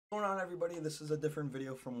What's going on, everybody? This is a different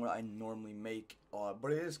video from what I normally make,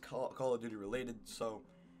 but it is Call of Duty related. So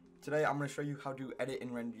today I'm going to show you how to edit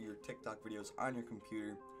and render your TikTok videos on your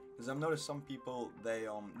computer, because I've noticed some people they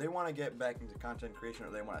want to get back into content creation,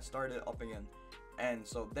 or they want to start it up again, and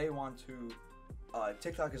so they want to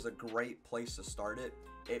TikTok is a great place to start it.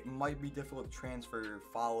 It might be difficult to transfer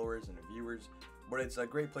followers and viewers, but it's a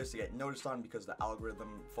great place to get noticed on, because the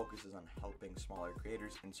algorithm focuses on helping smaller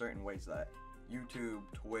creators in certain ways that YouTube,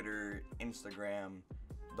 Twitter, Instagram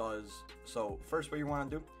does. So first, what you want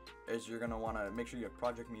to do is you're going to want to make sure you have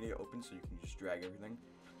project media open, so you can just drag everything.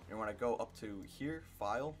 You want to go up to here,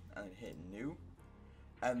 file, and then hit new.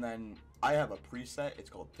 And then I have a preset, it's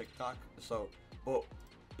called TikTok. So, but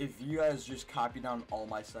if you guys just copy down all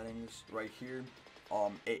my settings right here,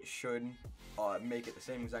 it should make it the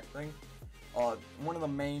same exact thing. One of the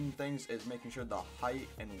main things is making sure the height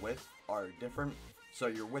and width are different. So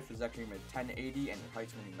your width is actually going to be 1080 and your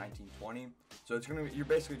height's going to be 1920. So it's going to be, you're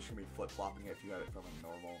basically just going to be flip-flopping it if you have it from a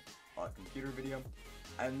normal computer video.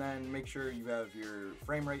 And then make sure you have your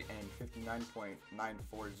frame rate and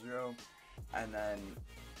 59.940. And then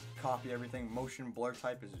copy everything. Motion blur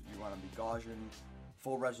type is you want to be Gaussian.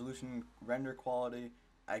 Full resolution render quality,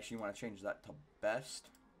 I actually want to change that to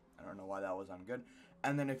best. I don't know why that was on good.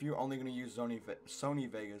 And then if you're only going to use Sony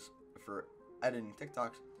Vegas for editing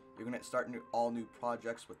TikToks, you're going to start all new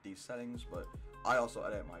projects with these settings, but I also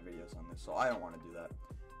edit my videos on this, so I don't want to do that.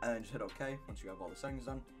 And then just hit OK once you have all the settings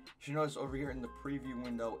done. You should notice over here in the preview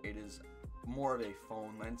window, it is more of a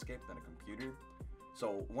phone landscape than a computer.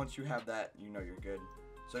 So once you have that, you know you're good.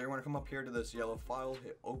 So you want to come up here to this yellow file,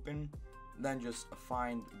 hit open, then just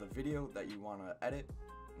find the video that you want to edit.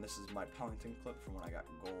 And this is my Pellington clip from when I got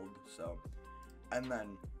gold. So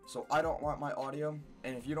I don't want my audio,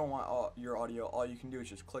 and if you don't want your audio, all you can do is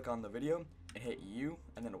just click on the video and hit U,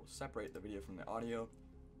 and then it will separate the video from the audio,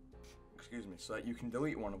 so that you can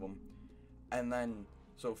delete one of them. And then,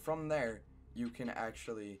 so from there, you can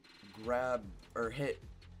actually grab or hit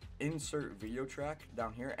insert video track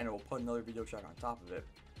down here, and it will put another video track on top of it.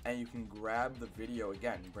 And you can grab the video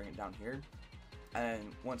again, bring it down here,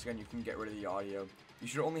 and once again, you can get rid of the audio. You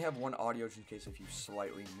should only have one audio just in case if you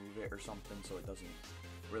slightly move it or something, so it doesn't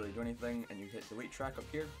really do anything. And you hit delete track up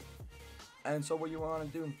here. And so what you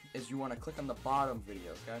want to do is you want to click on the bottom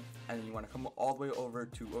video, okay? And then you want to come all the way over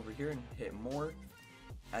here and hit more,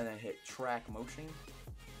 and then hit track motion.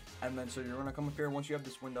 And then so you're going to come up here. Once you have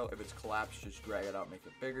this window, if it's collapsed, just drag it out, make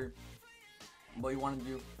it bigger. What you want to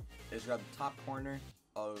do is grab the top corner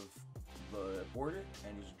of the border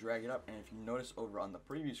and just drag it up, and if you notice over on the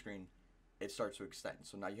preview screen, it starts to extend.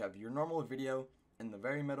 So now you have your normal video in the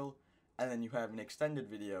very middle, and then you have an extended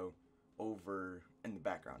video over in the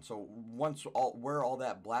background. So once where all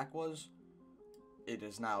that black was, it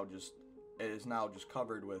is now just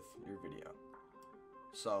covered with your video.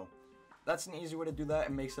 So that's an easy way to do that.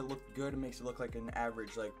 It makes it look good. It makes it look like an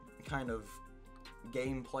average, like, kind of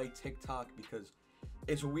gameplay TikTok, because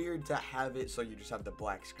it's weird to have it so you just have the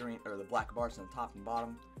black screen or the black bars on the top and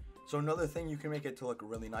bottom. So another thing you can make it to look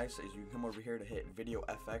really nice is you come over here to hit Video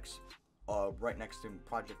FX, right next to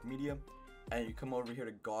Project Media, and you come over here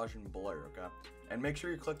to Gaussian blur, okay? And make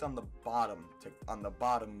sure you clicked on the bottom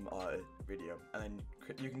video, and then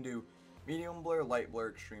you can do medium blur, light blur,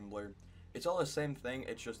 extreme blur. It's all the same thing,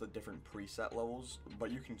 it's just the different preset levels, but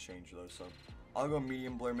you can change those. So I'll go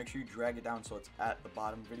medium blur. Make sure you drag it down so it's at the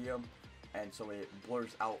bottom video, and so it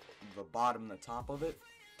blurs out the bottom and the top of it.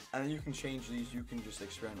 And then you can change these. You can just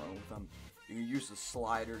experiment with them. You can use the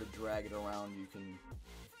slider to drag it around. You can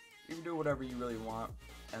do whatever you really want.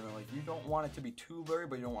 And then, like, you don't want it to be too blurry,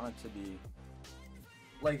 but you don't want it to be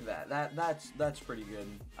like that. That's pretty good.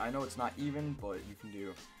 I know it's not even, but you can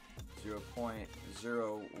do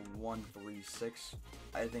 0.0136.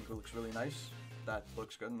 I think it looks really nice. That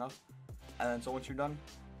looks good enough. And then so once you're done,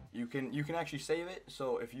 you can actually save it.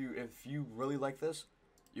 So if you really like this,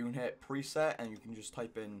 you can hit preset and you can just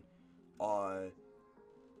type in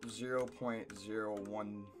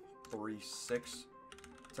 0.0136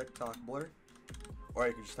 TikTok blur, or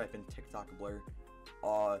you can just type in TikTok blur.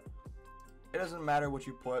 It doesn't matter what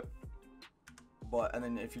you put, and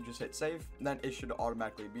then if you just hit save, then it should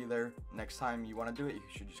automatically be there. Next time you want to do it, you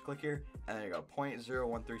should just click here, and there you go,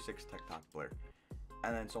 0.0136 TikTok blur.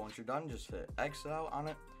 And then so once you're done, just hit X out on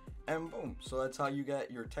it, and boom. So that's how you get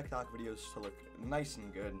your TikTok videos to look nice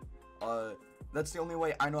and good. That's the only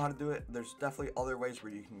way I know how to do it. There's definitely other ways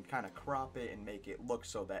where you can kind of crop it and make it look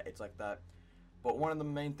so that it's like that. But one of the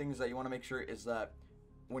main things that you want to make sure is that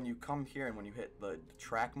when you come here and when you hit the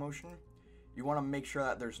track motion, you want to make sure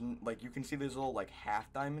that there's, like, you can see these little, like,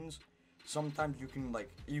 half diamonds. sometimes you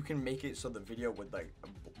can make it so the video would like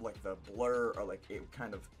the blur or like it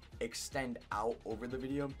kind of extend out over the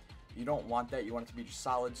video. You don't want that. You want it to be just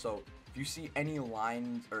solid. So if you see any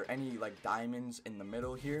lines or any like diamonds in the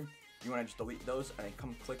middle here, you want to just delete those and then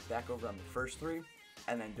come click back over on the first three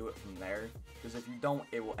and then do it from there, because if you don't,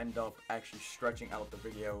 it will end up actually stretching out the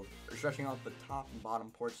video, or stretching out the top and bottom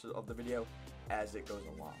parts of the video as it goes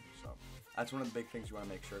along. So that's one of the big things you want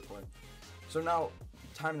to make sure for. So now,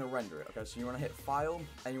 time to render it. Okay, so you want to hit File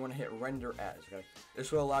and you want to hit Render As. Okay,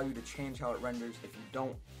 this will allow you to change how it renders. If you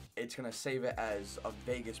don't, it's gonna save it as a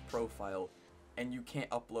Vegas profile, and you can't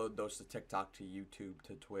upload those to TikTok, to YouTube,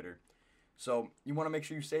 to Twitter. So you want to make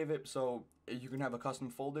sure you save it. So you can have a custom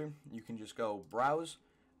folder. You can just go Browse,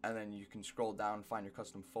 and then you can scroll down, find your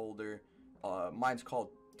custom folder. Mine's called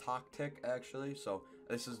TokTik actually. So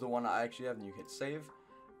this is the one I actually have, and you hit Save,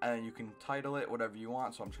 and then you can title it whatever you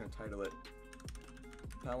want. So I'm just gonna title it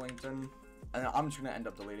Pellington, and I'm just gonna end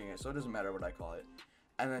up deleting it, so it doesn't matter what I call it.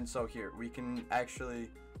 And then so here we can actually,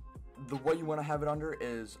 what you want to have it under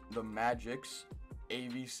is the Magix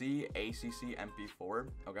AVC ACC MP4.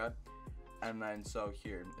 Okay. And then so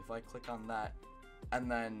here, if I click on that, and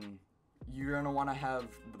then you're gonna want to have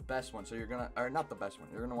the best one. So you're gonna, or not the best one,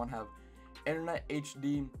 you're gonna want to have Internet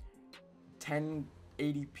HD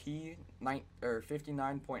 1080p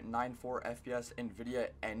 59.94 FPS NVIDIA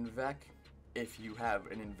NVEC if you have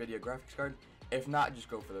an NVIDIA graphics card. If not, just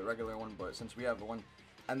go for the regular one, but since we have the one,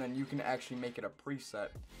 and then you can actually make it a preset.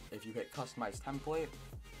 If you hit Customize Template,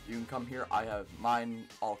 you can come here. I have mine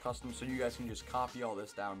all custom, so you guys can just copy all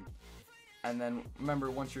this down. And then remember,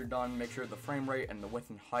 once you're done, make sure the frame rate and the width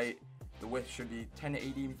and height, the width should be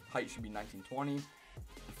 1080, height should be 1920,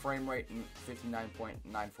 the frame rate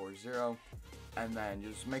 59.940, and then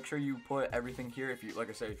just make sure you put everything here. If you, like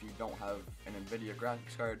I said, if you don't have an NVIDIA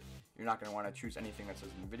graphics card, you're not going to want to choose anything that says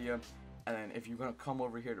NVIDIA. And then if you're going to come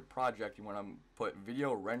over here to project, you want to put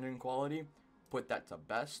video rendering quality, put that to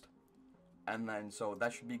best, and then so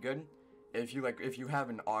that should be good. If you have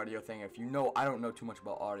an audio thing, if you know, I don't know too much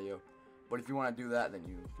about audio, but if you want to do that, then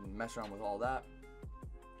you can mess around with all that.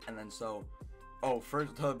 And then so,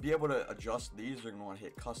 first, to be able to adjust these, you're going to want to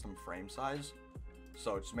hit custom frame size.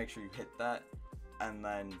 So just make sure you hit that. And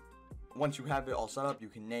then once you have it all set up, you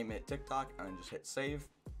can name it TikTok and then just hit save.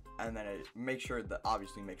 And then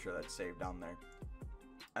obviously make sure that's saved down there.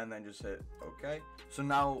 And then just hit OK. So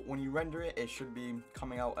now when you render it, it should be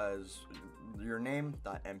coming out as your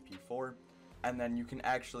name.mp4. And then you can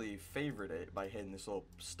actually favorite it by hitting this little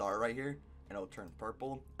star right here, and it'll turn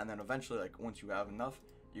purple. And then eventually, like once you have enough,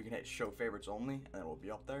 you can hit show favorites only, and it will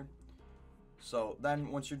be up there. So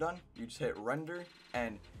then once you're done, you just hit render,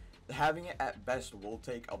 and having it at best will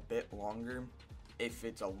take a bit longer if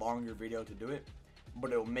it's a longer video to do it,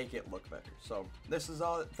 but it'll make it look better. So this is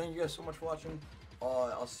all. Thank you guys so much for watching.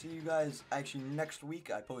 I'll see you guys actually next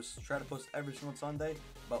week. I try to post every single Sunday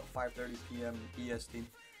about 5:30 p.m. EST.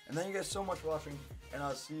 And thank you guys so much for watching, and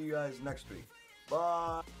I'll see you guys next week.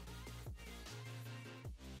 Bye!